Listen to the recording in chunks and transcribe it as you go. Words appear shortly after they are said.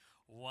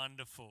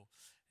Wonderful.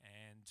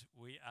 And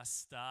we are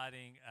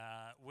starting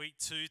week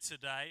 2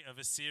 today of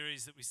a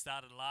series that we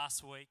started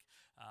last week,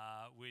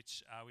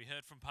 which we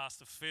heard from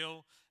Pastor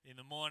Phil in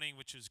the morning,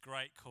 which was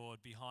great,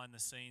 called Behind the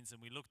Scenes.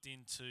 And we looked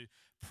into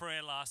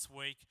prayer last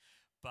week.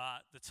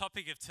 But the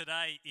topic of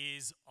today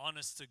is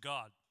honest to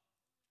God.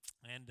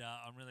 And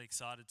I'm really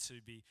excited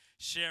to be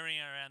sharing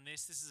around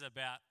this. This is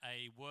about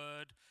a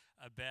word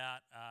about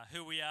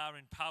who we are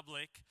in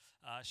public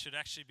should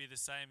actually be the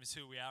same as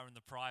who we are in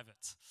the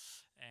private.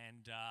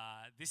 And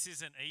this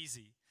isn't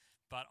easy,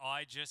 but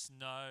I just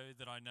know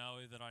that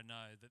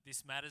that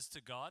this matters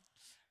to God,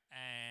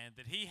 and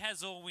that He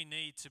has all we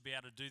need to be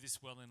able to do this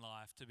well in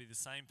life, to be the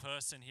same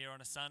person here on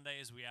a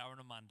Sunday as we are on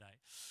a Monday,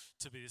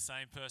 to be the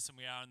same person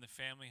we are in the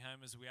family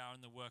home as we are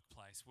in the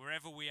workplace.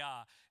 Wherever we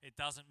are, it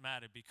doesn't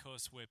matter,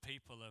 because we're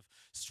people of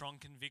strong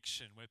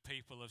conviction, we're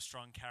people of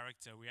strong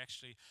character. We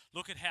actually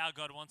look at how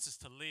God wants us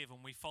to live and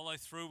we follow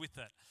through with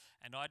it.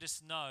 And I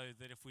just know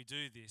that if we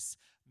do this,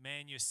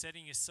 man, you're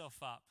setting yourself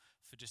up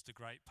for just a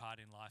great part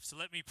in life. So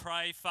let me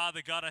pray. Father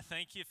God, I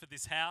thank you for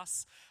this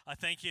house. I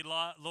thank you,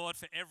 Lord,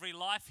 for every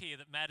life here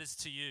that matters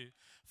to you.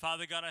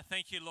 Father God, I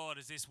thank you, Lord,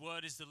 as this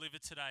word is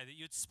delivered today, that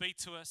you'd speak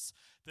to us,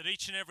 that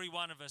each and every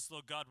one of us,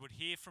 Lord God, would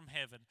hear from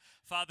heaven.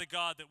 Father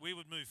God, that we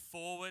would move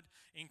forward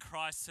in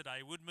Christ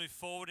today, would move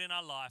forward in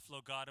our life,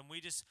 Lord God, and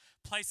we just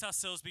place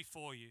ourselves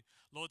before you.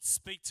 Lord,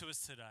 speak to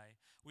us today.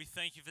 We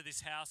thank you for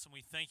this house, and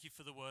we thank you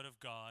for the word of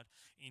God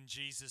in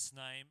Jesus'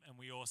 name. And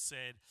we all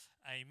said,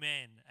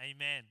 amen,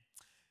 amen.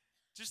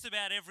 Just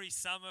about every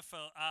summer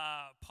for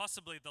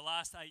possibly the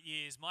last 8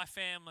 years, my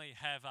family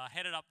have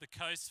headed up the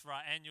coast for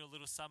our annual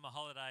little summer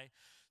holiday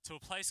to a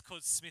place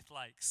called Smith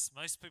Lakes.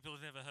 Most people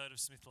have never heard of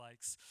Smith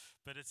Lakes,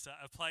 but it's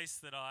a place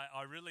that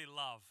I really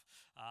love.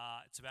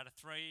 It's about a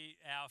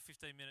 3-hour,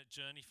 15-minute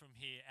journey from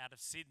here out of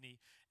Sydney,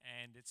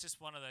 and it's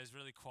just one of those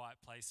really quiet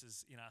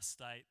places in our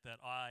state that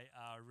I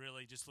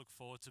really just look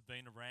forward to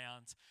being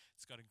around.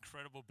 It's got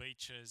incredible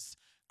beaches,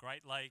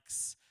 great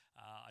lakes.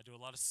 I do a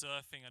lot of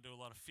surfing, I do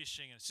a lot of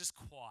fishing, and it's just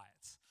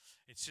quiet.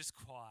 It's just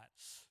quiet.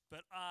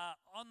 But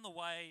on the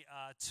way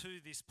to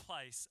this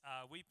place,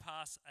 we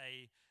pass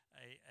a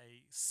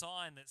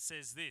sign that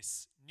says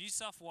this: New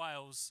South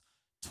Wales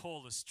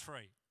tallest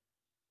tree.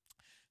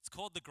 It's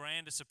called the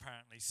grandest,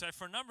 apparently. So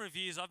for a number of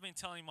years, I've been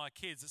telling my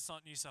kids it's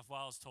not New South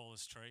Wales'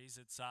 tallest trees.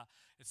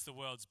 It's the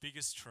world's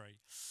biggest tree,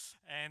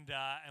 and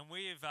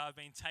we have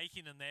been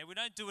taking them there. We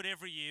don't do it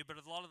every year, but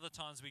a lot of the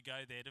times we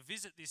go there to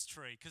visit this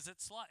tree, because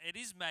it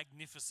is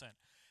magnificent.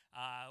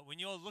 When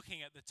you're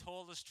looking at the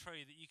tallest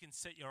tree that you can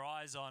set your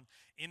eyes on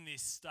in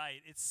this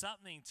state, it's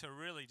something to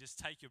really just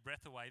take your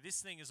breath away.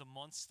 This thing is a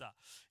monster.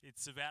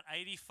 It's about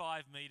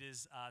 85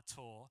 meters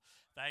tall.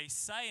 They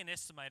say and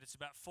estimate it's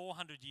about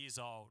 400 years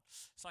old.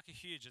 It's like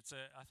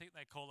I think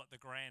they call it the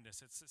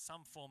grandest. It's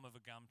some form of a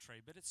gum tree,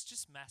 but it's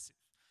just massive.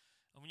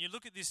 And when you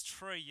look at this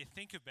tree, you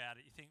think about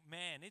it, you think,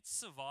 man, it's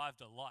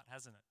survived a lot,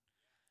 hasn't it?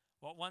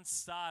 What once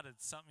started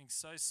something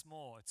so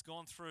small, it's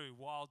gone through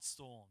wild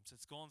storms,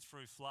 it's gone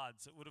through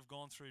floods, it would have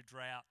gone through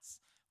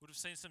droughts, would have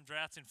seen some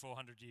droughts in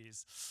 400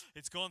 years.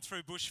 It's gone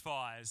through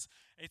bushfires.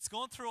 It's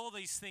gone through all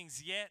these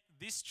things, yet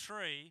this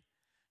tree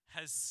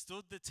has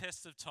stood the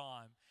test of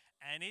time,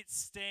 and it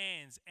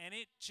stands and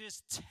it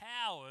just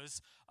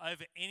towers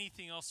over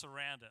anything else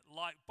around it,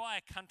 like by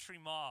a country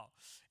mile.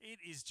 It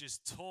is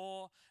just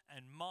tall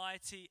and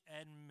mighty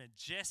and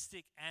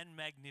majestic and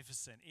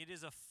magnificent. It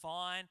is a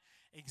fine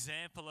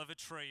example of a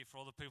tree for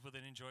all the people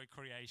that enjoy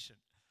creation.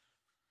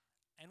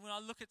 And when I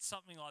look at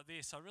something like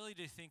this, I really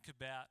do think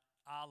about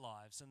our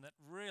lives, and that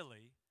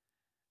really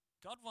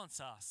God wants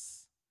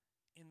us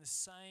in the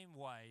same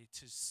way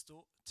to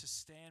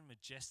stand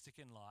majestic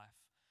in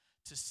life,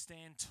 to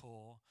stand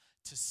tall,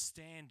 to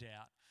stand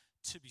out,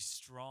 to be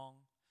strong,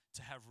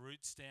 to have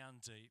roots down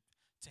deep,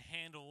 to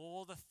handle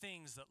all the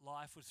things that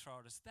life would throw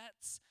at us.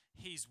 That's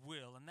His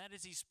will, and that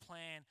is His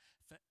plan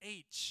for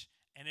each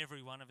and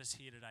every one of us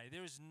here today.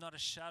 There is not a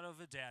shadow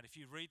of a doubt, if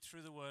you read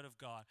through the Word of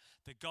God,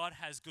 that God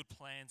has good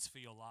plans for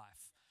your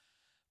life.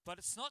 But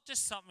it's not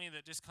just something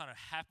that just kind of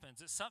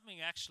happens. It's something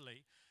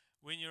actually,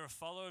 when you're a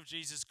follower of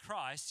Jesus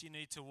Christ, you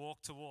need to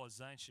walk towards,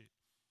 don't you?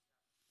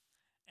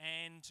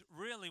 And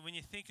really, when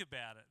you think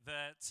about it,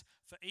 that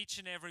for each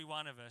and every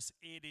one of us,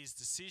 it is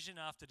decision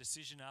after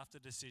decision after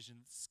decision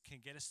that can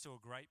get us to a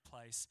great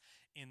place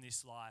in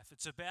this life.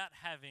 It's about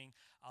having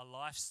a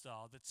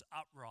lifestyle that's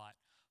upright,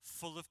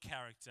 full of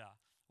character,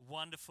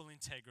 wonderful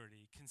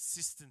integrity,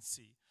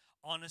 consistency,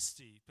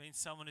 honesty, being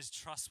someone who's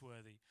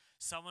trustworthy,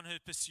 someone who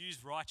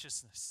pursues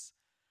righteousness.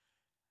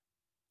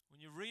 When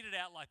you read it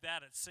out like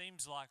that, it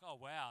seems like, oh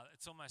wow,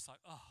 it's almost like,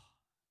 oh,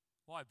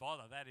 why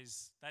bother? That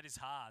is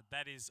hard.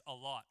 That is a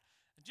lot.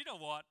 And do you know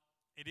what?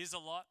 It is a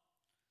lot.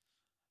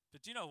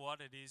 But do you know what?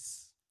 It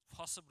is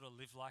possible to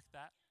live like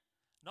that.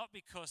 Not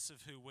because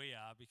of who we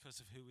are, because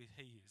of who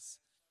He is.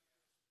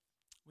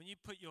 When you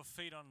put your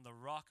feet on the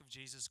rock of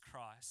Jesus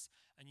Christ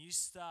and you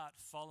start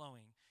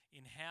following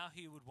in how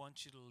He would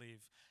want you to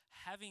live,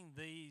 having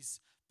these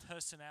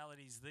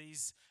personalities,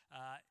 these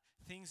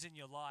things in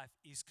your life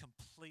is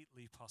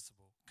completely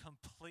possible.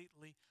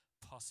 Completely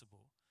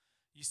possible.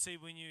 You see,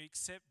 when you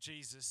accept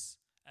Jesus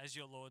as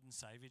your Lord and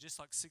Savior, just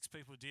like 6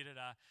 people did at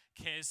our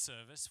care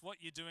service, what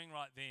you're doing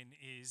right then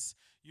is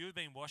you've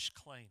been washed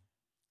clean.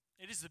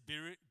 It is the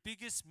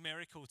biggest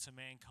miracle to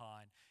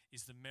mankind,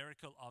 is the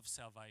miracle of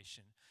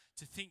salvation.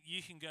 To think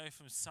you can go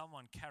from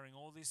someone carrying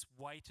all this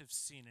weight of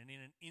sin, and in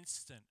an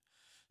instant,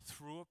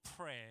 through a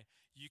prayer,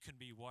 you can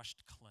be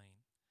washed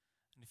clean.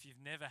 And if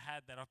you've never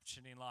had that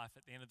opportunity in life,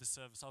 at the end of the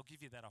service, I'll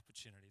give you that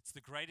opportunity. It's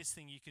the greatest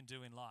thing you can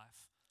do in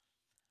life.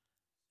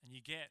 And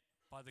you get,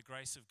 by the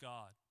grace of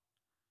God,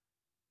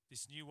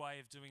 this new way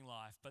of doing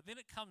life. But then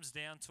it comes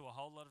down to a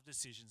whole lot of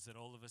decisions that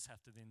all of us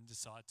have to then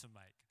decide to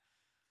make.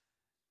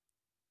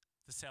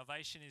 The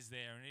salvation is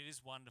there and it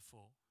is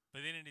wonderful.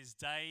 But then it is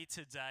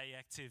day-to-day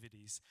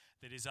activities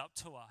that is up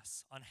to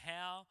us on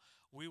how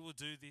we will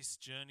do this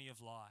journey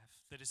of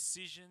life, the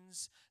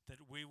decisions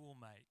that we will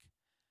make.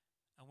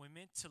 And we're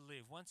meant to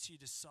live. Once you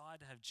decide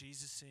to have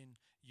Jesus in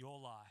your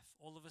life,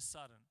 all of a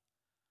sudden,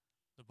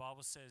 the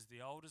Bible says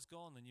the old is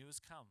gone, the new has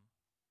come.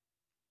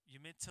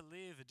 You're meant to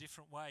live a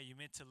different way. You're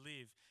meant to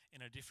live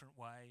in a different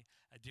way,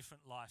 a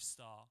different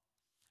lifestyle.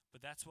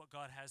 But that's what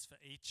God has for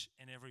each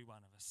and every one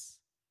of us.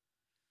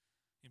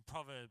 In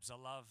Proverbs,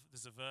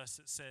 there's a verse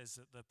that says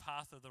that the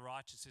path of the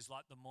righteous is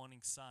like the morning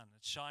sun.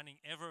 It's shining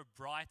ever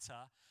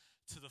brighter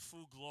to the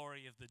full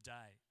glory of the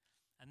day.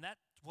 And that's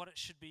what it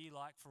should be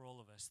like for all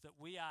of us, that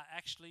we are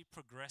actually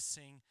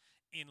progressing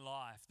in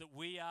life, that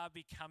we are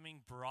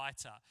becoming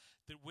brighter,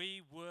 that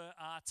we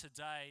are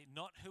today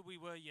not who we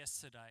were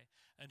yesterday,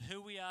 and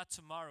who we are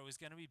tomorrow is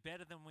going to be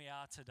better than we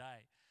are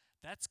today.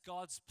 That's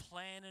God's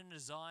plan and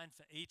design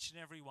for each and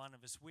every one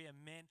of us. We are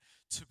meant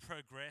to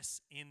progress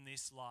in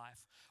this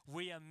life.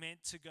 We are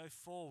meant to go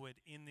forward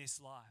in this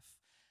life.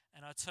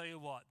 And I tell you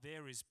what,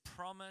 there is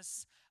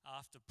promise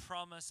after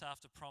promise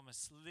after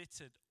promise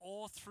littered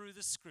all through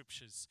the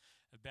scriptures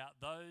about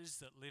those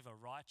that live a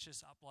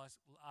righteous,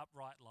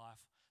 upright life,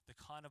 the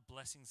kind of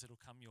blessings that will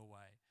come your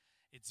way.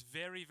 It's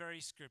very,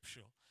 very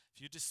scriptural.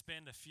 If you just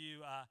spend a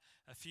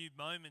few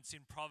moments in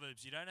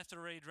Proverbs, you don't have to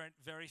read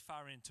very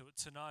far into it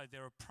to know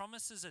there are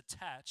promises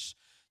attached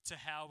to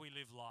how we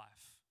live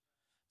life.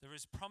 There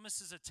is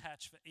promises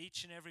attached for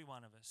each and every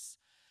one of us.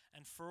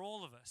 And for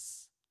all of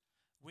us,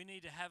 we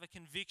need to have a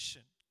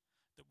conviction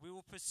that we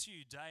will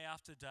pursue day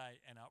after day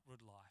an upward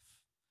life,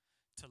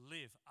 to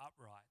live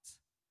upright.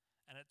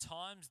 And at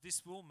times,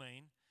 this will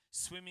mean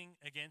swimming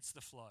against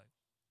the flow.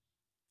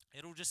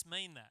 It'll just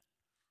mean that.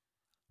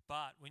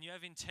 But when you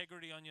have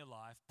integrity on your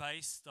life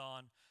based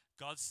on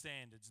God's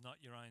standards, not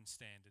your own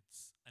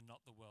standards, and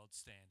not the world's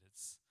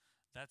standards,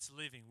 that's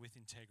living with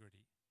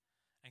integrity.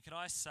 And can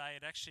I say,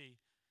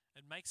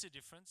 it makes a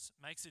difference.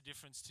 It makes a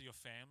difference to your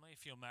family.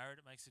 If you're married,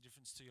 it makes a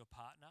difference to your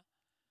partner.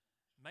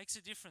 It makes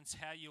a difference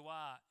how you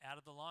are out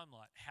of the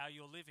limelight, how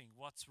you're living,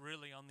 what's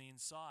really on the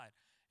inside.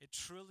 It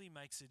truly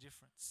makes a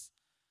difference.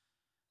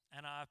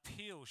 And our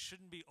appeal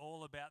shouldn't be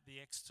all about the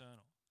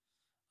external.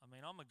 I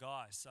mean, I'm a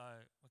guy, so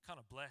we're kind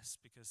of blessed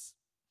because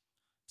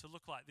to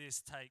look like this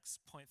takes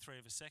 0.3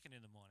 of a second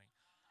in the morning.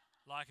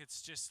 Like,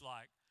 it's just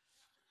like,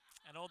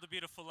 and all the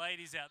beautiful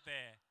ladies out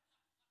there,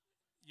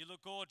 you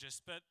look gorgeous,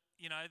 but,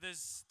 you know,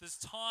 there's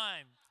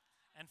time.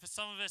 And for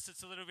some of us,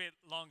 it's a little bit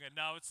longer.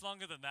 No, it's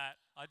longer than that.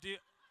 I do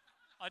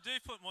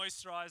put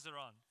moisturizer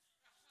on.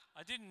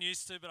 I didn't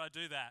used to, but I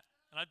do that.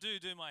 And I do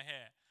my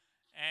hair.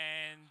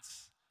 And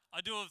I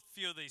do a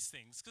few of these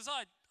things because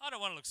I don't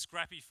want to look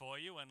scrappy for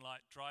you and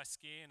like dry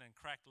skin and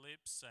cracked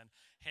lips and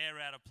hair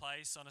out of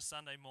place on a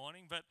Sunday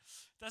morning. But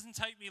it doesn't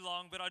take me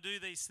long, but I do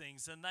these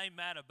things and they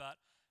matter. But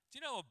do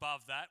you know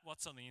above that,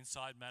 what's on the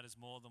inside matters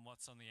more than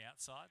what's on the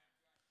outside?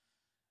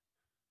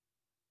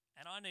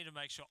 And I need to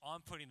make sure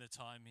I'm putting the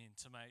time in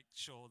to make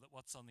sure that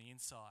what's on the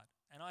inside.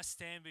 And I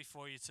stand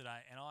before you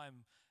today and I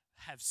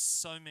have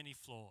so many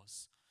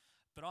flaws.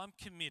 But I'm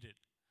committed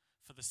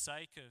for the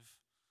sake of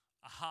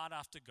a heart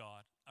after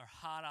God, a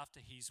heart after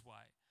His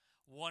way,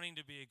 wanting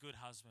to be a good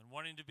husband,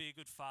 wanting to be a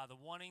good father,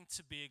 wanting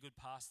to be a good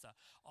pastor.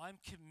 I'm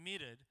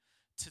committed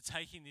to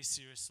taking this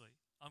seriously.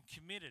 I'm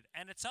committed.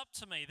 And it's up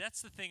to me.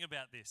 That's the thing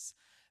about this.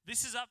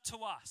 This is up to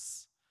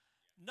us.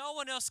 No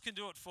one else can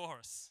do it for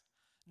us.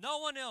 No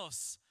one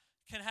else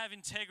can have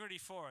integrity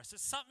for us.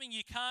 It's something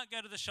you can't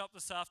go to the shop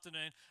this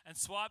afternoon and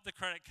swipe the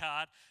credit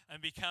card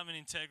and become an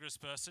integrous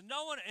person.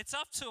 No one, it's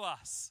up to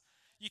us.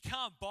 You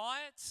can't buy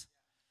it.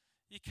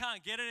 You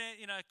can't get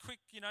it, quick,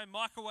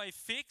 microwave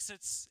fix.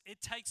 It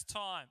takes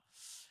time.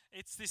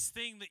 It's this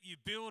thing that you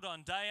build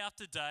on day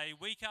after day,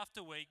 week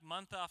after week,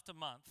 month after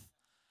month.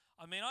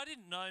 I mean, I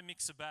didn't know Mick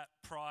Sabat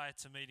prior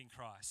to meeting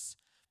Christ,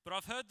 but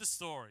I've heard the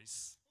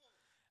stories.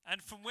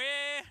 And from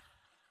where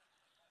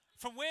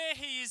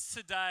he is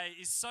today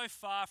is so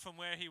far from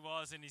where he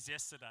was in his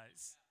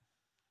yesterdays.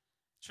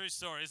 True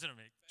story, isn't it,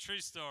 Mick?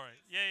 True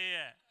story.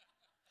 Yeah.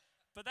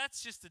 But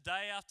that's just a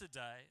day after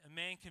day, a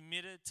man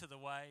committed to the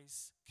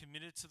ways,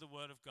 committed to the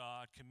Word of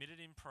God, committed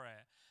in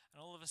prayer,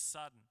 and all of a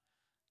sudden,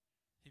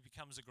 he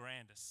becomes a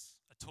grandis,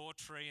 a tall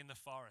tree in the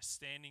forest,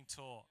 standing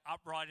tall,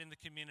 upright in the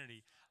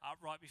community,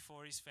 upright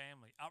before his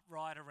family,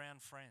 upright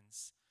around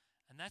friends.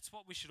 And that's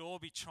what we should all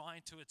be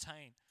trying to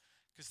attain,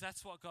 because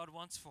that's what God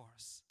wants for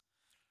us.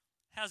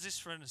 How's this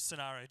for a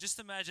scenario? Just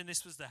imagine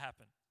this was to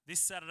happen this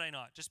Saturday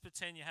night. Just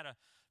pretend you had a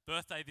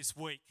birthday this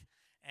week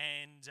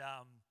and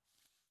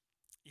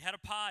you had a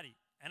party.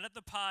 And at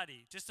the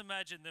party, just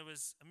imagine there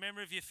was a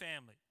member of your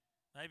family,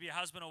 maybe a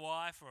husband or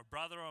wife or a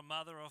brother or a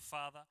mother or a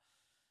father,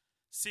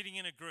 sitting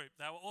in a group.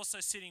 They were also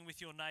sitting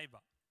with your neighbor.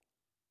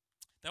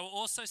 They were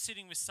also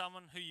sitting with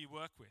someone who you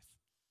work with.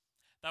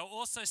 They were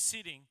also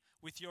sitting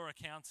with your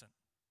accountant.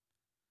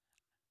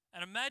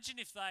 And imagine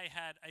if they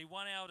had a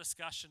 1-hour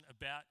discussion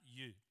about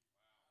you.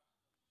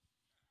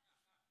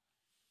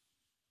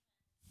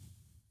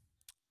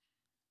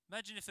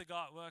 Imagine if the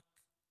guy at work,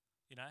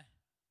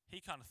 he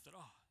kind of thought,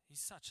 oh, he's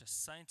such a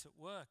saint at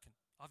work, and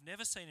I've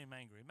never seen him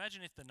angry.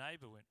 Imagine if the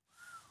neighbour went,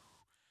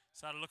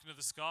 started looking to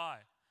the sky.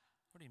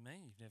 What do you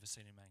mean you've never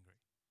seen him angry?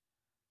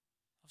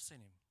 I've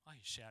seen him,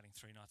 he's shouting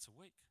 3 nights a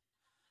week.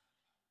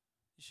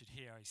 You should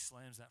hear how he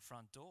slams that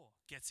front door,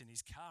 gets in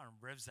his car and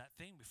revs that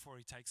thing before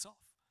he takes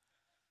off.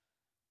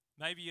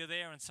 Maybe you're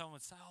there and someone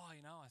would say,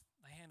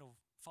 they handle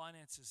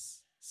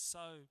finances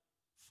so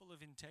full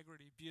of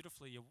integrity,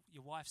 beautifully.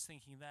 Your wife's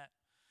thinking that.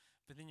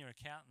 But then your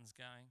accountant's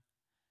going,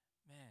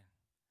 man,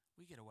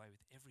 we get away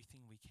with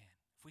everything we can.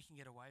 If we can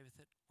get away with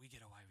it, we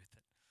get away with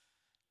it.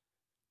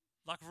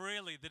 Like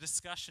really, the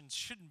discussion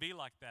shouldn't be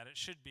like that. It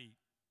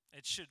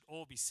should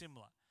all be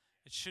similar.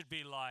 It should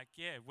be like,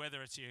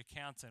 whether it's your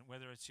accountant,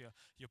 whether it's your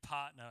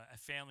partner, a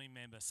family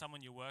member,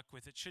 someone you work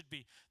with,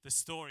 the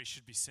story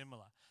should be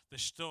similar. The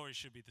story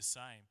should be the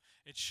same.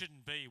 It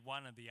shouldn't be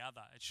one or the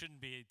other. It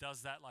shouldn't be he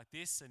does that like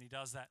this and he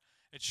does that.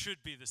 It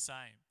should be the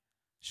same,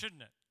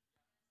 shouldn't it?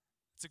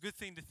 It's a good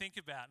thing to think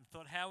about and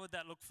thought, how would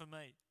that look for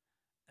me?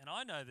 And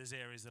I know there's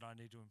areas that I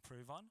need to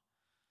improve on,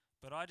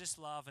 but I just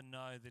love and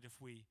know that if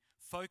we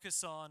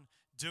focus on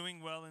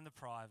doing well in the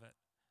private,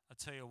 I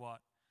tell you what,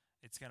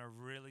 it's going to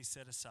really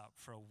set us up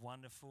for a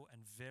wonderful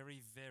and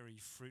very, very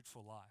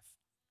fruitful life.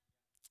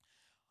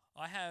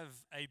 I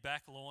have a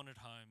back lawn at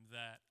home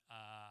that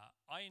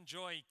I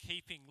enjoy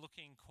keeping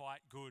looking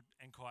quite good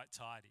and quite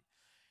tidy.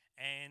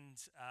 And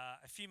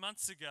a few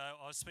months ago,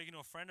 I was speaking to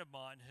a friend of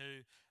mine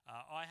who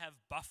I have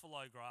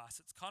buffalo grass.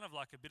 It's kind of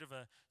like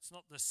it's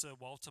not the Sir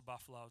Walter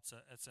buffalo,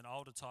 it's an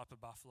older type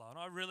of buffalo. And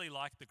I really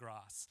like the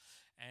grass.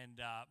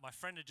 And my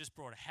friend had just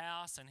bought a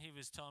house and he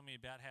was telling me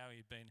about how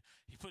he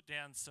put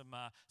down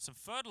some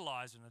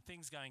fertilizer and the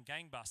thing's going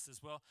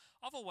gangbusters. Well,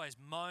 I've always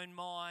mown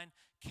mine,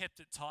 kept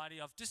it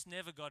tidy. I've just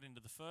never got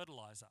into the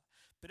fertilizer.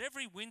 But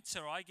every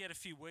winter I get a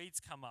few weeds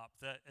come up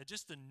that are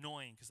just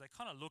annoying because they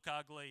kind of look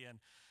ugly.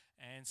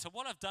 And so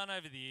what I've done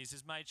over the years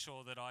is made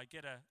sure that I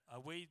get a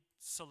weed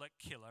select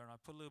killer and I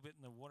put a little bit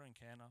in the watering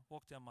can. I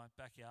walk down my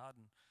backyard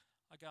and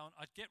I go and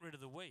I get rid of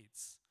the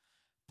weeds.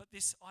 But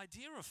this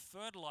idea of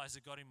fertilizer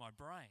got in my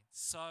brain.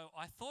 So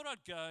I thought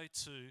I'd go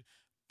to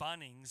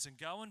Bunnings and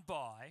go and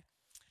buy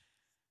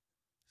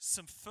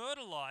some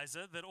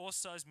fertilizer that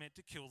also is meant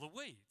to kill the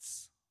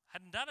weeds.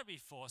 Hadn't done it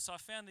before. So I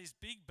found this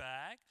big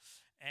bag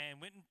and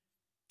went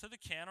to the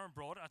counter and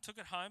brought it. I took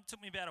it home. It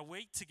took me about a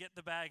week to get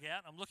the bag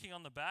out. I'm looking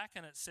on the back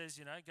and it says,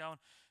 go and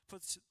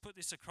put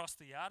this across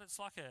the yard. It's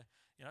like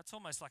it's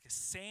almost like a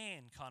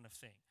sand kind of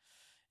thing.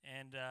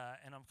 And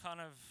I'm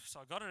so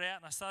I got it out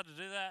and I started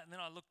to do that. And then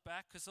I looked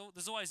back because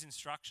there's always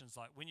instructions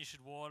like when you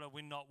should water,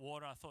 when not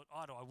water. I thought,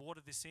 do I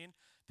water this in?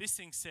 This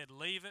thing said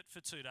leave it for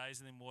 2 days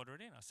and then water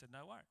it in. I said,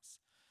 no worries.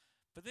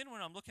 But then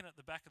when I'm looking at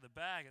the back of the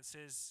bag, it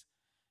says,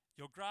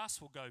 your grass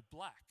will go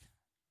black.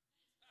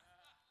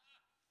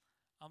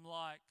 I'm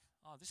like,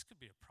 this could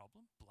be a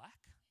problem.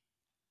 Black?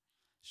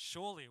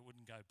 Surely it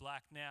wouldn't go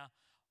black. Now,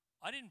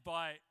 I didn't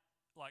buy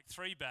like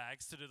 3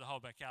 bags to do the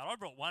whole backyard. I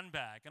brought 1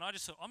 bag and I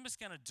just thought, I'm just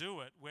going to do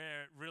it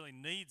where it really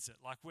needs it,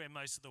 like where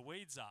most of the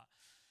weeds are.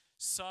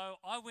 So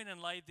I went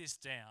and laid this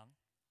down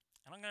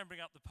and I'm going to bring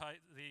up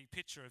the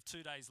picture of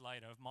 2 days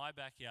later of my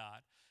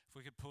backyard, if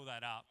we could pull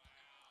that up.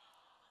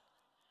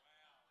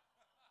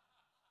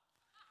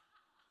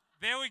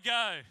 There we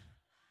go.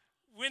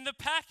 When the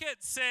packet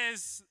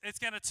says it's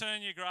going to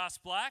turn your grass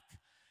black,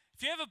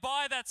 if you ever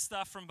buy that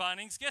stuff from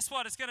Bunnings, guess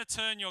what? It's going to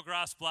turn your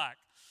grass black.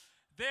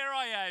 There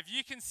I have.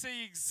 You can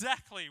see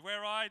exactly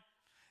where I'm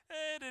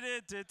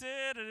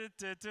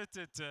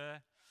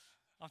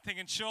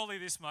thinking, surely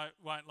this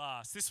won't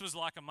last. This was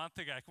like a month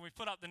ago. Can we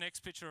put up the next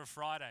picture of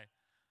Friday?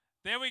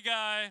 There we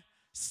go.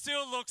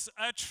 Still looks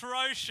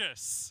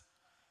atrocious.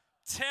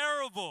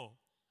 Terrible.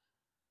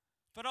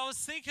 But I was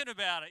thinking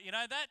about it,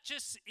 that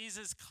just is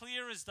as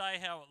clear as day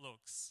how it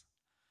looks.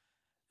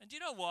 And you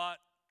know what?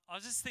 I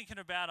was just thinking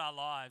about our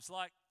lives.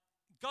 Like,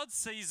 God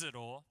sees it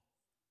all,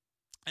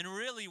 and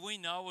really we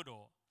know it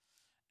all.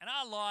 And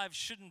our lives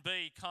shouldn't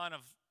be kind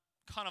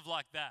of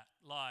like that,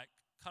 like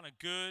kind of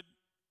good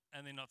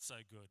and then not so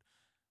good.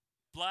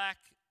 Black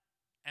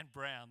and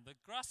brown. The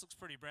grass looks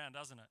pretty brown,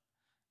 doesn't it?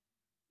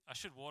 I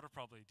should water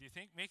probably. Do you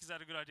think, Mick, is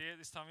that a good idea at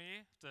this time of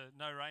year?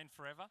 No rain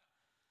forever?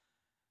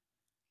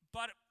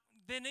 But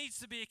there needs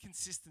to be a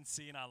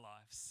consistency in our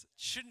lives.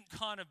 It shouldn't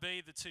kind of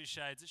be the two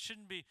shades. It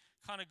shouldn't be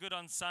kind of good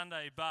on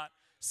Sunday, but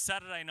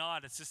Saturday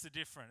night it's just a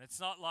different. It's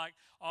not like,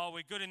 oh,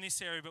 we're good in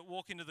this area, but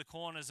walk into the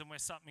corners and we're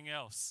something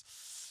else.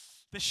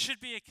 There should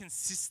be a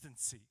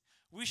consistency.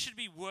 We should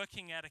be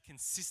working at a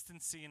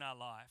consistency in our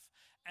life.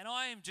 And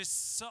I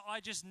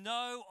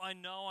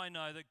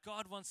know that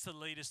God wants to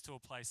lead us to a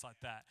place like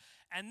that.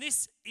 And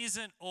this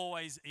isn't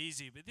always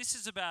easy, but this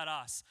is about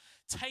us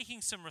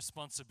taking some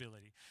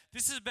responsibility.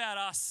 This is about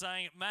us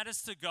saying it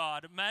matters to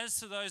God, it matters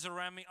to those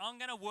around me. I'm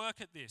going to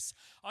work at this.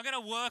 I'm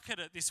going to work at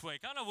it this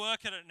week. I'm going to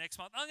work at it next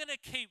month. I'm going to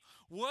keep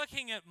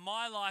working at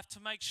my life to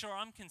make sure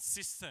I'm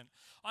consistent.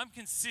 I'm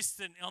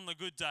consistent on the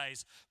good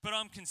days, but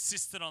I'm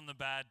consistent on the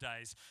bad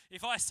days.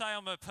 If I say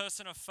I'm a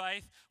person of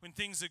faith, when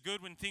things are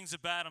good, when things are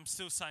bad, I'm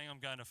still saying I'm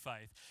going to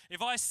faith.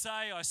 If I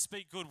say I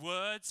speak good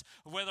words,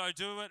 whether I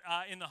do it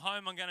in the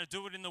home, I'm going to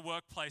do it in the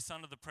workplace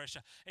under the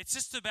pressure. It's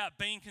just about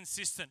being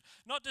consistent,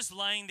 not just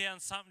laying down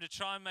something to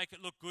try and make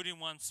it look good in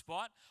one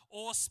spot,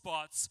 all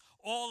spots,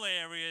 all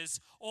areas,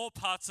 all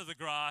parts of the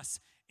grass,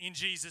 in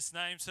Jesus'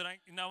 name. So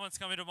no one's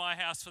coming to my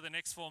house for the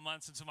next 4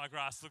 months until my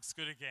grass looks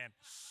good again.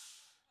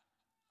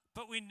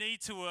 But we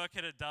need to work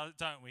at it,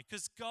 don't we?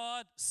 Because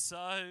God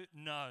so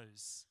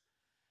knows.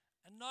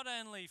 And not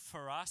only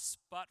for us,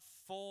 but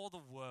for the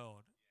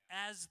world,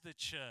 as the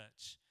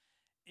church.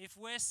 If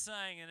we're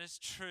saying, and it's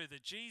true,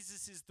 that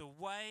Jesus is the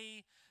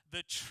way,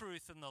 the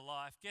truth, and the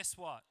life, guess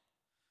what?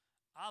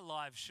 Our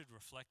lives should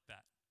reflect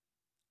that.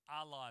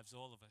 Our lives,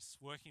 all of us,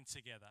 working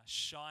together,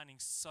 shining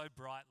so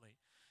brightly.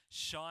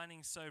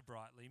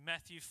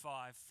 Matthew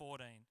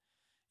 5:14,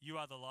 you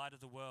are the light of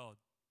the world.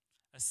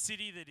 A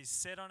city that is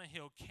set on a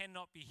hill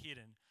cannot be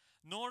hidden,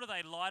 nor do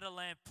they light a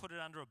lamp, put it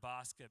under a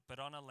basket, but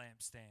on a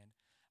lampstand,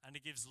 and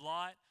it gives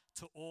light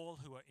to all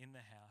who are in the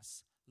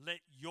house.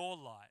 Let your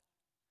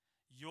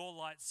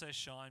light so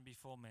shine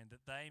before men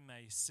that they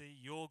may see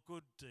your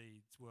good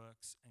deeds,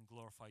 works, and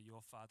glorify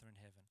your Father in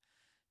heaven.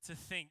 To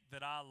think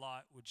that our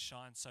light would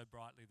shine so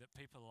brightly that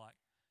people are like,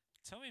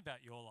 tell me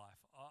about your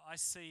life. I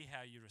see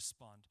how you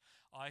respond.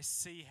 I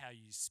see how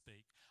you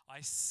speak.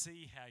 I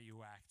see how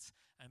you act.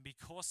 And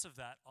because of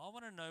that, I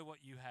want to know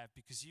what you have,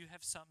 because you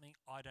have something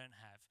I don't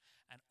have.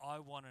 And I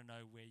want to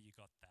know where you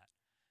got that.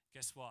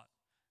 Guess what?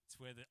 It's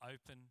where the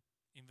open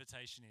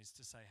invitation is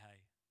to say,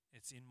 hey,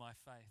 it's in my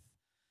faith.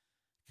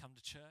 Come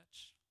to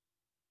church.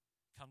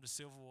 Come to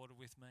Silverwater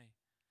with me.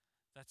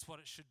 That's what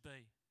it should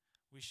be.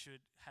 We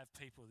should have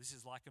people. This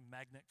is like a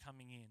magnet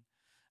coming in.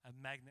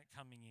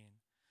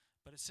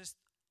 But it's just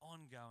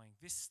ongoing,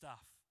 this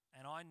stuff.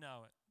 And I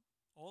know it.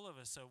 All of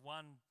us are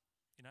one,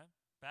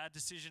 bad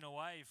decision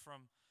away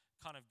from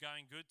kind of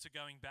going good to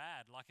going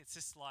bad. Like it's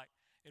just like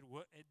it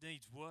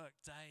needs work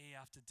day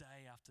after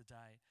day after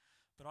day.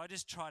 But I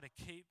just try to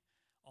keep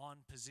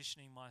on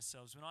positioning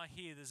myself. When I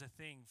hear there's a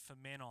thing for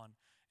men on,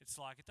 it's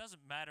like it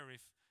doesn't matter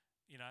if,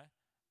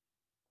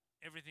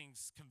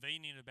 everything's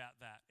convenient about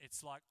that.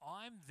 It's like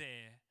I'm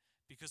there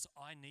because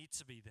I need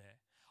to be there.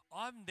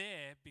 I'm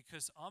there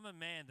because I'm a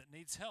man that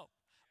needs help.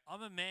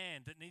 I'm a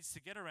man that needs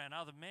to get around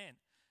other men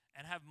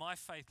and have my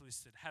faith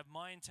listed, have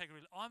my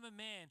integrity. I'm a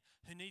man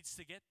who needs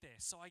to get there,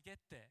 so I get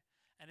there.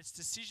 And it's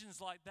decisions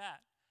like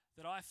that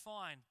that I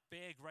find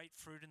bear great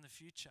fruit in the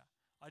future.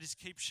 I just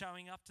keep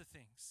showing up to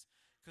things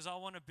because I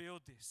want to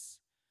build this.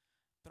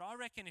 But I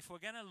reckon if we're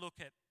going to look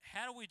at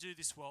how do we do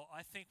this well,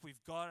 I think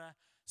we've got to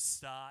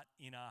start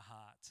in our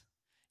heart.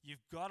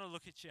 You've got to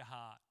look at your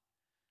heart.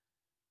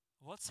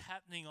 What's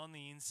happening on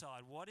the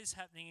inside? What is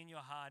happening in your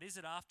heart? Is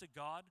it after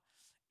God?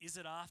 Is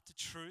it after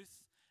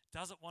truth?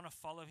 Does it want to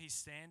follow his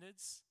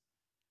standards?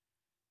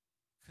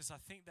 Because I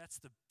think that's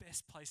the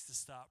best place to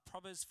start.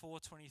 Proverbs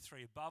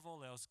 4:23, above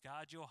all else,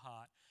 guard your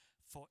heart,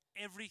 for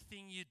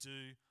everything you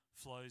do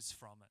flows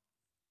from it.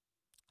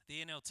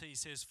 The NLT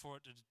says, for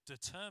it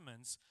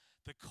determines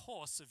the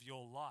course of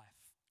your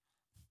life.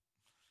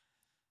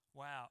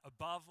 Wow,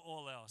 above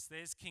all else.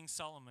 There's King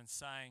Solomon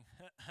saying,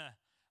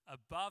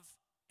 above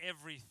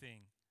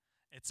everything,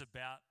 it's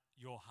about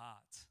your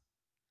heart.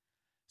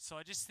 So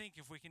I just think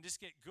if we can just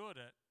get good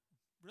at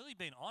really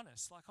being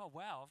honest, like, oh,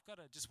 wow, I've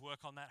got to just work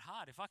on that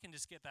heart. If I can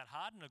just get that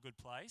heart in a good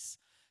place,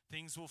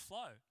 things will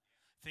flow.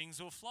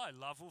 Things will flow.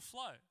 Love will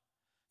flow.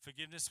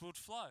 Forgiveness will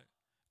flow.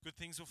 Good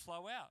things will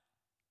flow out.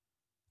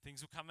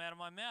 Things will come out of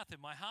my mouth. If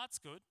my heart's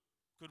good,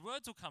 good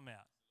words will come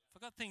out. If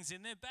I've got things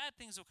in there, bad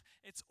things will.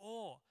 It's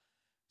all.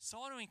 So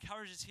I want to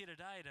encourage us here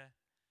today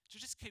to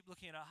just keep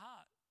looking at our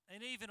heart.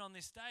 And even on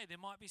this day, there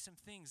might be some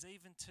things,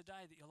 even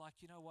today, that you're like,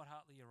 you know what,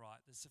 Hartley, you're right.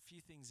 There's a few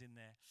things in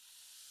there.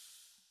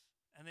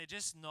 And they're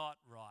just not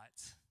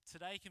right.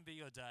 Today can be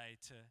your day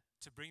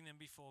to bring them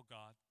before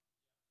God,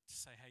 to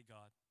say, hey,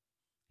 God,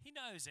 he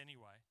knows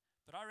anyway.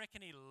 But I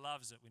reckon he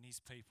loves it when his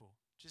people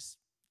just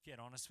get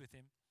honest with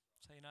him.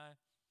 Say, I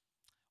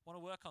want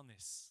to work on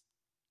this.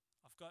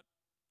 I've got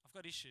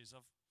issues.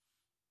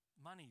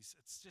 Money's.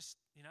 It's just,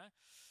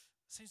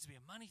 seems to be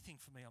a money thing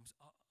for me.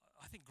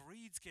 I think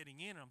greed's getting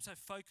in, and I'm so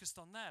focused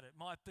on that. It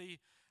might be,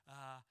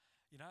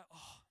 it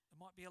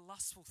might be a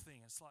lustful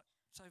thing. It's like,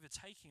 It's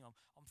overtaking.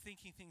 I'm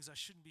thinking things I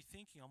shouldn't be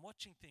thinking. I'm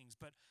watching things,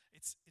 but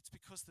it's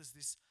because there's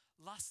this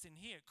lust in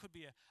here. It could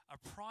be a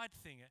pride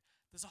thing.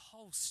 There's a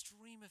whole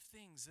stream of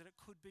things that it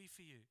could be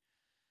for you.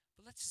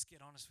 But let's just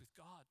get honest with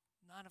God.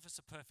 None of us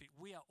are perfect.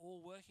 We are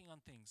all working on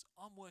things.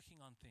 I'm working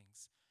on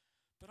things.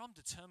 But I'm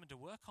determined to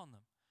work on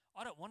them.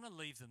 I don't want to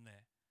leave them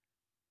there.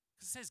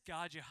 Because it says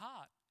guard your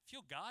heart. If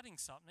you're guarding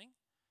something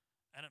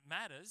and it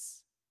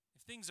matters,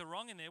 if things are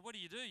wrong in there, what do?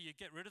 You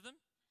get rid of them.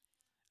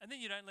 And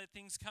then you don't let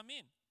things come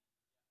in.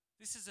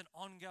 This is an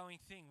ongoing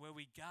thing where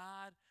we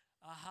guard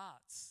our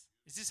hearts.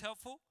 Is this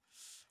helpful?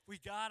 We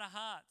guard our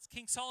hearts.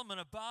 King Solomon,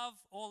 above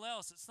all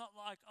else. It's not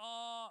like,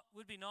 it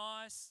would be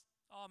nice.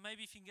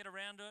 Maybe if you can get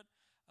around it.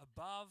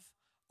 Above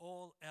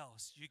all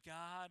else, you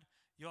guard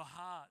your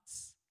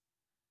hearts.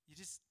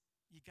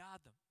 You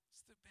guard them.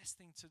 It's the best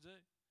thing to do.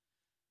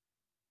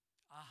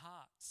 Our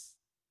hearts.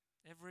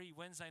 Every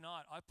Wednesday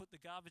night, I put the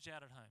garbage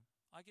out at home.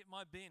 I get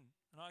my bin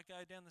and I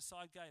go down the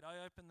side gate.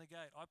 I open the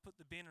gate. I put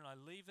the bin and I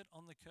leave it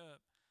on the curb.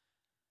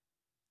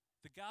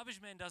 The garbage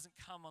man doesn't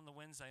come on the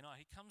Wednesday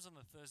night. He comes on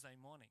the Thursday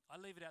morning. I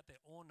leave it out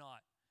there all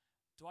night.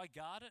 Do I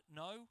guard it?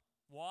 No.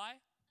 Why?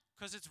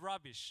 Because it's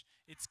rubbish.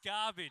 It's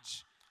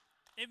garbage.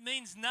 It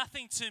means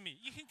nothing to me.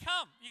 You can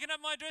come. You can have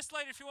my address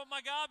later if you want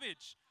my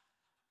garbage.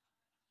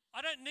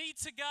 I don't need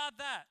to guard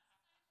that.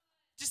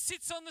 Just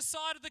sits on the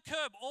side of the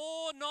curb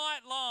all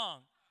night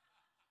long.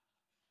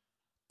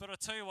 But I'll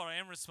tell you what I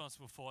am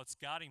responsible for. It's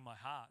guarding my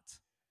heart.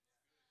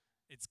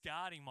 It's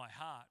guarding my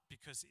heart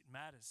because it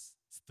matters.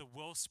 It's the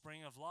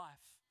wellspring of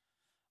life.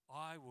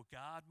 I will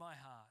guard my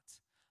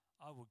heart.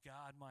 I will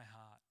guard my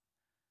heart.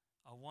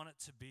 I want it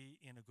to be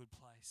in a good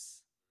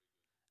place.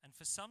 And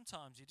for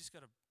sometimes you just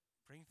got to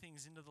bring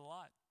things into the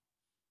light.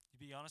 You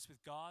be honest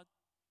with God.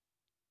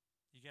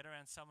 You get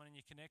around someone in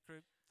your connect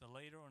group, the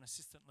leader or an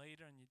assistant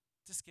leader, and you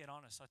just get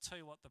honest. I tell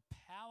you what, the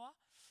power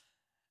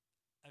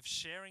of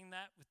sharing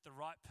that with the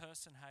right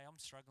person, hey, I'm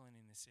struggling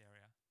in this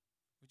area.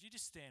 Would you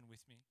just stand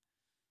with me?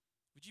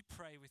 Would you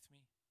pray with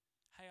me?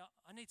 Hey,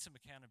 I need some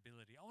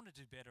accountability. I want to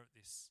do better at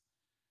this.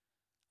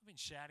 I've been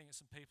shouting at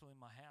some people in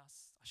my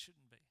house. I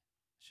shouldn't be.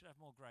 I should have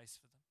more grace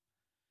for them.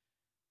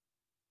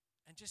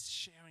 And just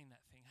sharing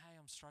that thing. Hey,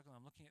 I'm struggling.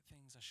 I'm looking at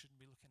things I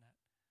shouldn't be looking at.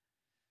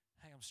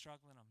 Hey, I'm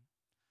struggling. I'm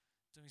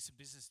doing some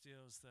business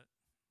deals that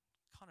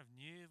kind of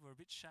knew were a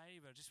bit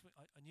shady, but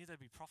I knew they'd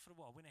be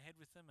profitable. I went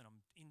ahead with them and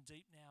I'm in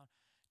deep now.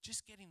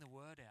 Just getting the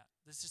word out.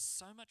 There's just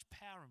so much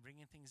power in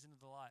bringing things into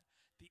the light.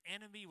 The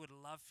enemy would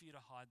love for you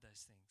to hide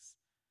those things.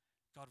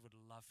 God would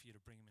love for you to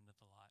bring them into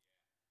the light.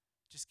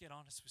 Just get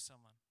honest with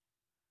someone.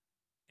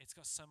 It's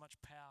got so much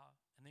power.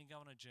 And then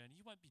go on a journey.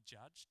 You won't be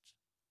judged.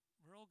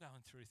 We're all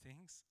going through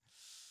things.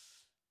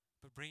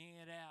 But bringing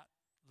it out,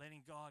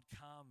 letting God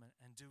come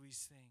and do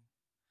his thing.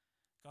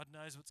 God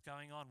knows what's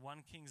going on.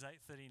 1 Kings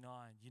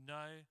 8:39. You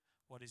know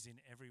what is in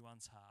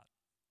everyone's heart.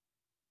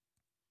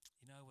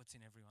 You know what's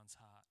in everyone's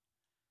heart.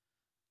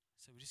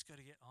 So we just got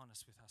to get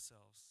honest with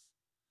ourselves.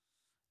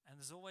 And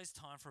there's always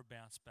time for a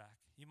bounce back.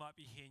 You might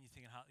be here and you're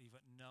thinking, Hartley, you've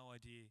got no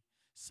idea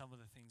some of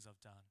the things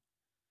I've done.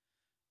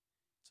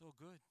 It's all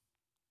good.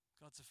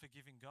 God's a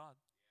forgiving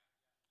God.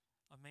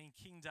 I mean,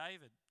 King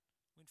David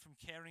went from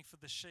caring for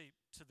the sheep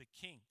to the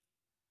king.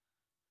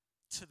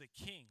 To the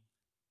king.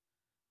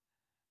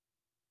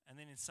 And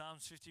then in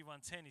Psalms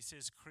 51:10, he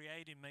says,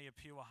 create in me a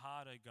pure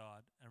heart, O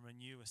God, and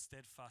renew a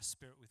steadfast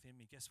spirit within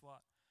me. Guess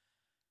what?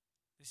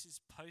 This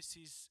is post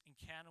his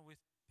encounter with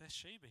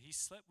Bathsheba. He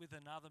slept with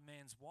another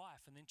man's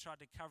wife and then tried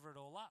to cover it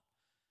all up.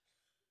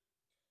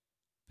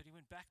 But he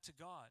went back to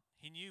God.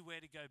 He knew where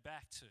to go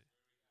back to.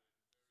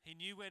 He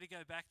knew where to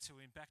go back to. He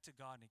went back to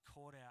God and he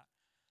called out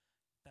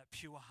that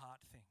pure heart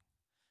thing.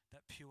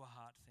 That pure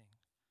heart thing.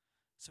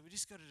 So we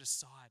just got to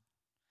decide.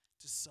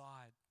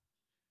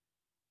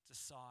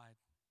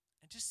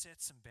 And just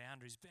set some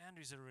boundaries.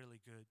 Boundaries are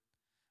really good.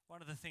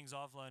 One of the things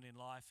I've learned in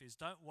life is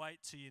don't wait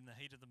till you're in the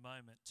heat of the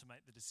moment to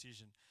make the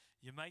decision.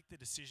 You make the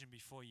decision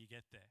before you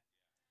get there.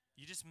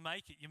 You just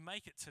make it. You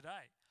make it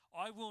today.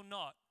 I will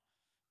not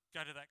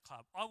go to that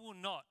club. I will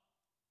not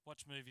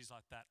watch movies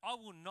like that. I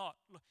will not.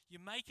 Look, you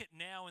make it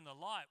now in the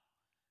light.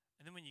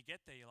 And then when you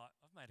get there, you're like,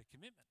 I've made a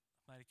commitment.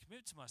 I've made a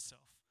commitment to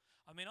myself.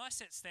 I mean, I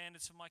set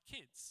standards for my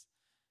kids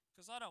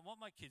because I don't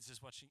want my kids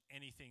just watching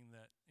anything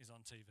that is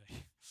on TV,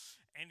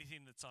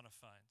 anything that's on a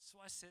phone.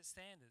 So I set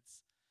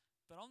standards.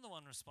 But I'm the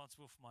one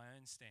responsible for my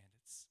own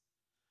standards.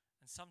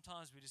 And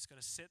sometimes we just got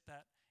to set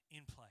that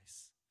in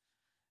place.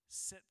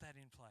 Set that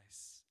in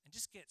place. And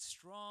just get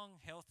strong,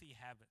 healthy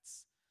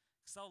habits.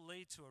 Because they'll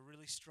lead to a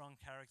really strong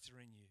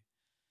character in you.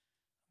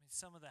 I mean,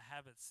 some of the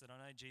habits that I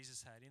know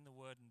Jesus had in the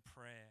word and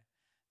prayer,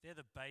 they're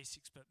the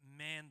basics, but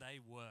man, they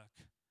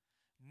work.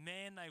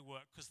 Man, they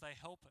work because they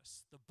help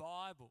us. The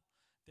Bible,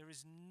 there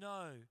is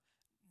no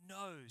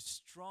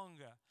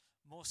stronger,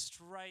 more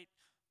straight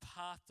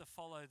path to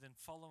follow than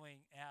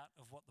following out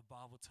of what the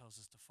Bible tells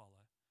us to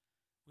follow.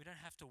 We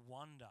don't have to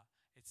wonder.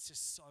 It's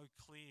just so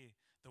clear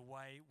the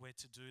way we're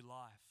to do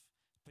life.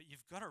 But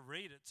you've got to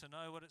read it to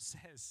know what it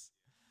says.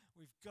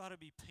 We've got to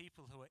be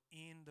people who are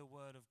in the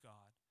Word of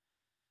God.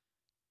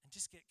 and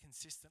just get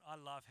consistent. I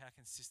love how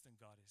consistent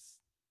God is.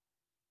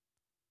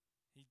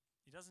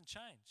 He doesn't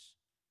change.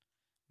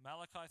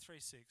 Malachi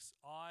 3:6,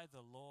 I,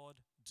 the Lord,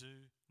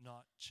 do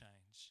not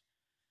change.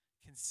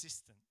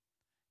 Consistent.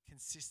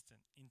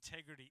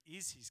 Integrity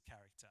is his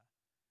character.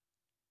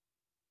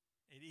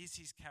 It is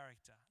his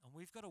character. And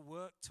we've got to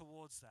work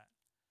towards that.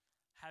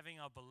 Having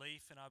our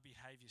belief and our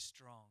behavior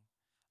strong.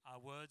 Our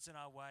words and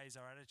our ways,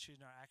 our attitude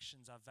and our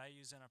actions, our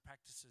values and our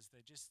practices,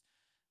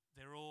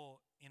 they're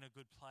all in a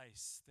good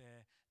place.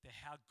 They're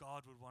how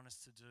God would want us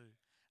to do.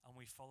 And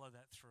we follow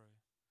that through.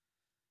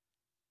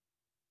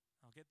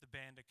 I'll get the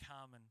band to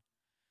come and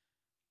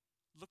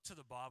look to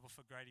the Bible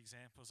for great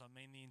examples. I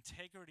mean, the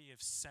integrity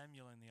of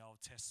Samuel in the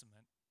Old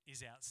Testament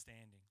is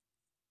outstanding.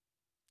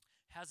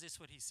 How's this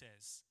what he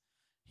says?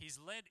 He's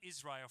led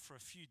Israel for a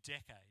few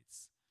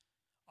decades.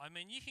 I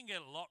mean, you can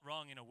get a lot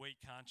wrong in a week,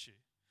 can't you?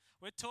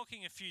 We're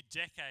talking a few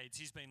decades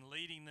he's been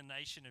leading the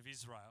nation of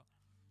Israel.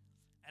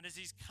 And as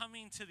he's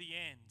coming to the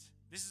end,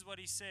 this is what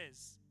he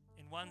says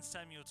in 1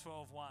 Samuel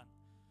 12:1.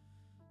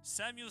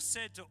 Samuel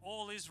said to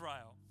all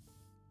Israel,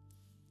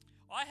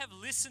 I have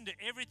listened to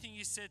everything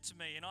you said to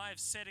me, and I have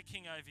set a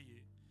king over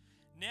you.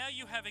 Now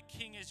you have a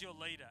king as your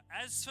leader.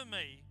 As for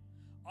me,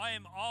 I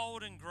am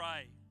old and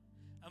grey,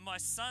 and my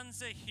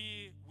sons are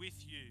here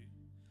with you.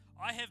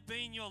 I have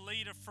been your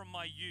leader from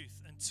my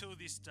youth until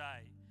this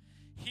day.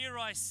 Here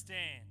I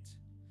stand.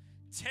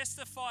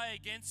 Testify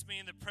against me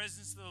in the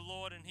presence of the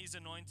Lord and his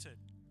anointed.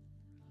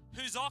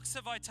 Whose ox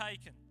have I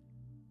taken?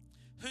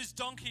 Whose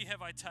donkey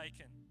have I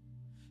taken?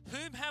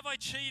 Whom have I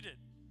cheated?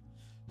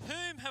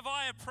 Whom have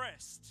I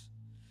oppressed?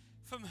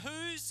 From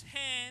whose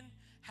hand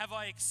have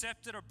I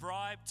accepted a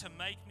bribe to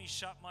make me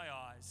shut my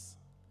eyes?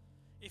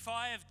 If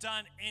I have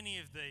done any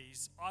of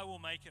these, I will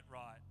make it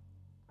right.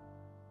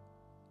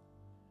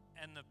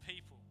 And the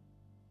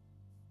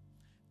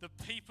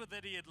people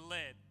that he had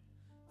led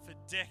for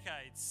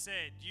decades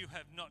said, you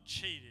have not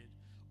cheated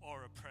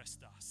or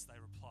oppressed us, they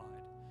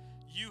replied.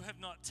 You have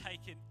not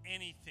taken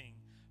anything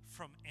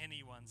from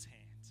anyone's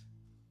hand.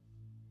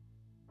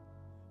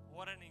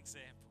 What an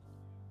example.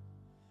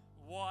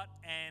 What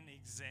an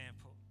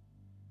example.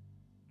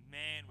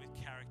 Man with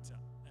character,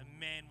 a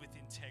man with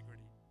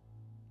integrity.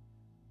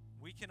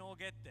 We can all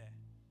get there.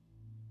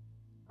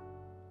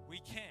 We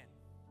can.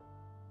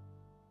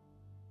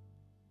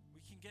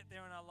 We can get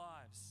there in our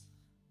lives.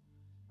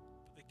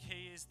 But the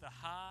key is the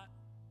heart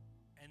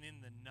and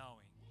in the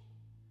knowing.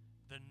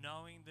 The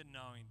knowing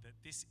that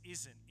this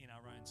isn't in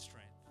our own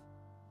strength.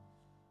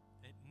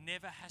 It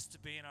never has to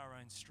be in our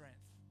own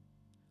strength.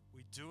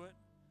 We do it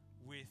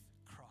with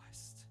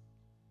Christ.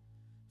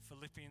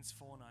 Philippians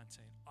 4:19,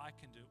 I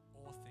can do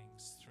all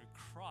things through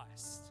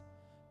Christ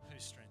who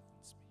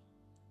strengthens me.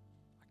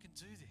 I can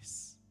do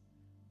this.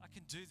 I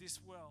can do this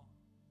well.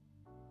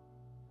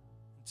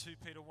 And 2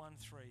 Peter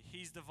 1:3,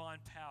 his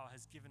divine power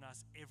has given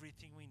us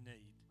everything we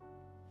need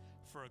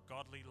for a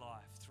godly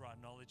life through our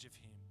knowledge of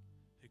him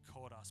who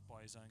called us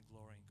by his own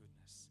glory and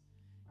goodness.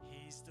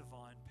 His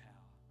divine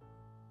power.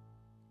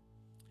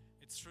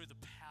 It's through the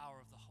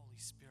power of the Holy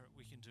Spirit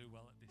we can do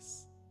well at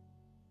this.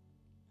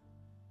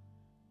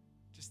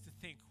 Just to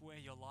think where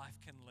your life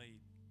can lead.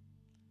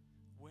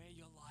 Where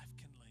your life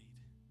can lead.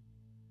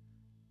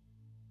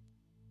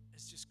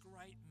 As just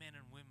great men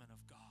and women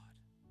of God,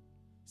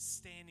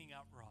 standing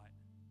upright,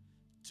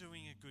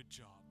 doing a good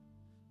job,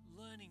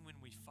 learning when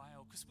we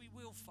fail, because we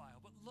will fail,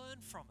 but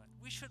learn from it.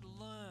 We should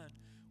learn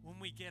when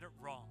we get it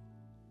wrong.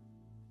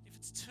 If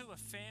it's to a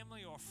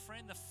family or a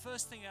friend, the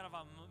first thing out of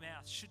our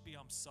mouth should be,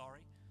 I'm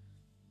sorry.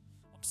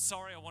 I'm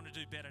sorry, I want to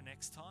do better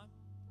next time.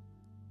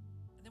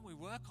 And then we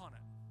work on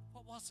it.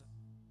 What was it?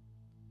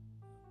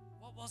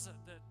 What was it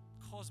that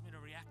caused me to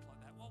react like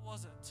that? What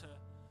was it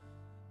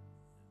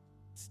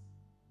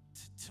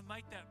to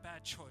make that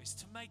bad choice,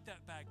 to make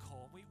that bad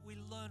call? We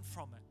learn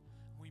from it.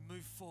 We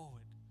move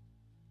forward.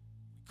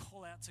 We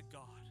call out to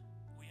God.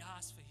 We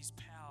ask for his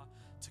power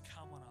to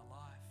come on our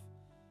life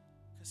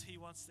because he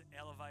wants to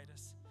elevate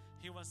us.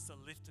 He wants to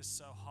lift us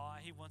so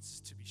high. He wants us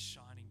to be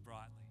shining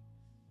brightly.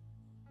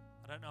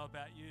 I don't know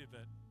about you,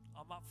 but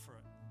I'm up for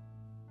it.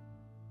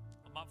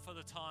 I'm up for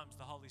the times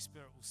the Holy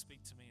Spirit will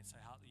speak to me and say,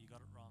 Hartley, you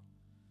got it wrong.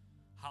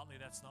 Hartley,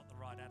 that's not the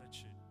right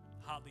attitude.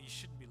 Hartley, you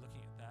shouldn't be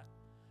looking at that.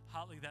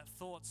 Hartley, that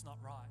thought's not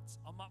right.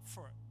 I'm up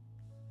for it.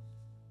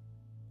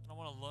 And I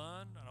want to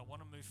learn and I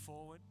want to move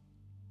forward.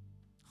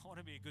 I want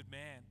to be a good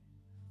man.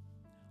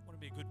 I want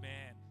to be a good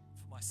man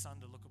for my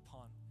son to look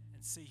upon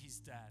and see his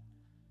dad.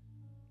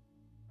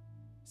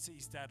 See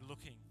his dad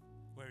looking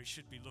where he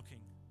should be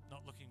looking,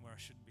 not looking where I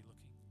shouldn't be looking.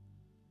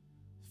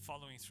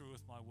 Following through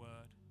with my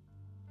word.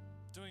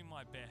 Doing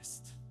my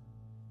best.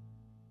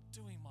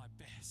 Doing my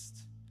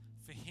best.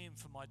 For him,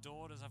 for my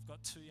daughters. I've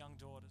got 2 young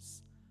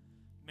daughters.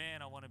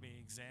 Man, I want to be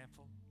an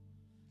example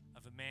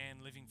of a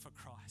man living for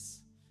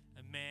Christ.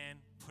 A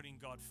man putting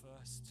God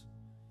first.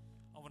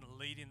 I want to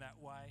lead in that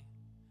way.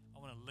 I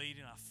want to lead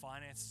in our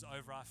finances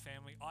over our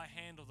family. I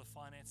handle the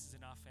finances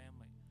in our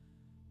family.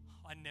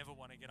 I never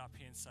want to get up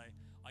here and say,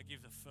 I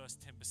give the first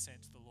 10%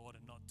 to the Lord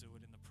and not do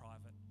it in the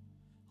private.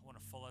 I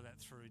want to follow that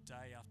through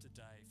day after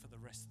day for the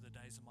rest of the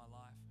days of my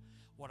life.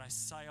 What I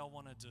say I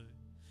want to do.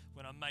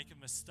 When I make a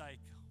mistake,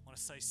 I want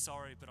to say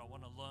sorry, but I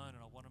want to learn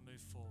and I want to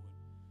move forward.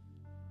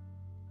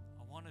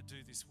 I want to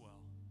do this well.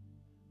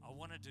 I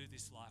want to do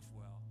this life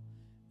well.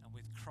 And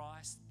with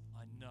Christ,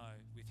 I know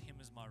with him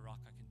as my rock,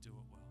 I can do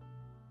it well.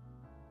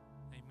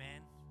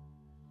 Amen.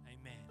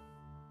 Amen.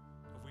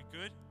 Are we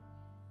good?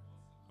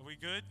 Are we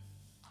good?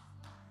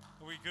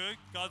 Are we good?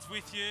 God's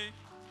with you.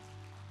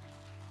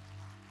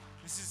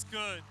 This is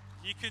good.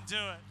 You can do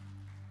it.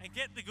 And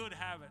get the good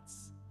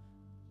habits.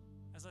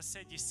 As I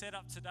said, you set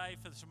up today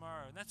for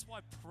tomorrow. And that's why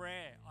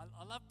prayer,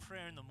 I love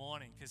prayer in the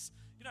morning because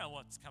you know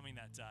what's coming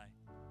that day.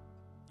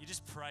 You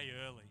just pray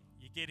early.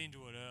 You get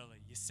into it early.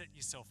 You set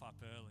yourself up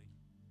early.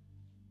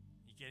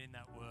 You get in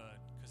that word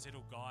because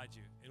it'll guide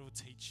you. It'll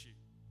teach you.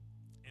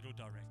 It'll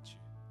direct you.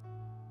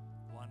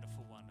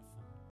 Wonderful, wonderful.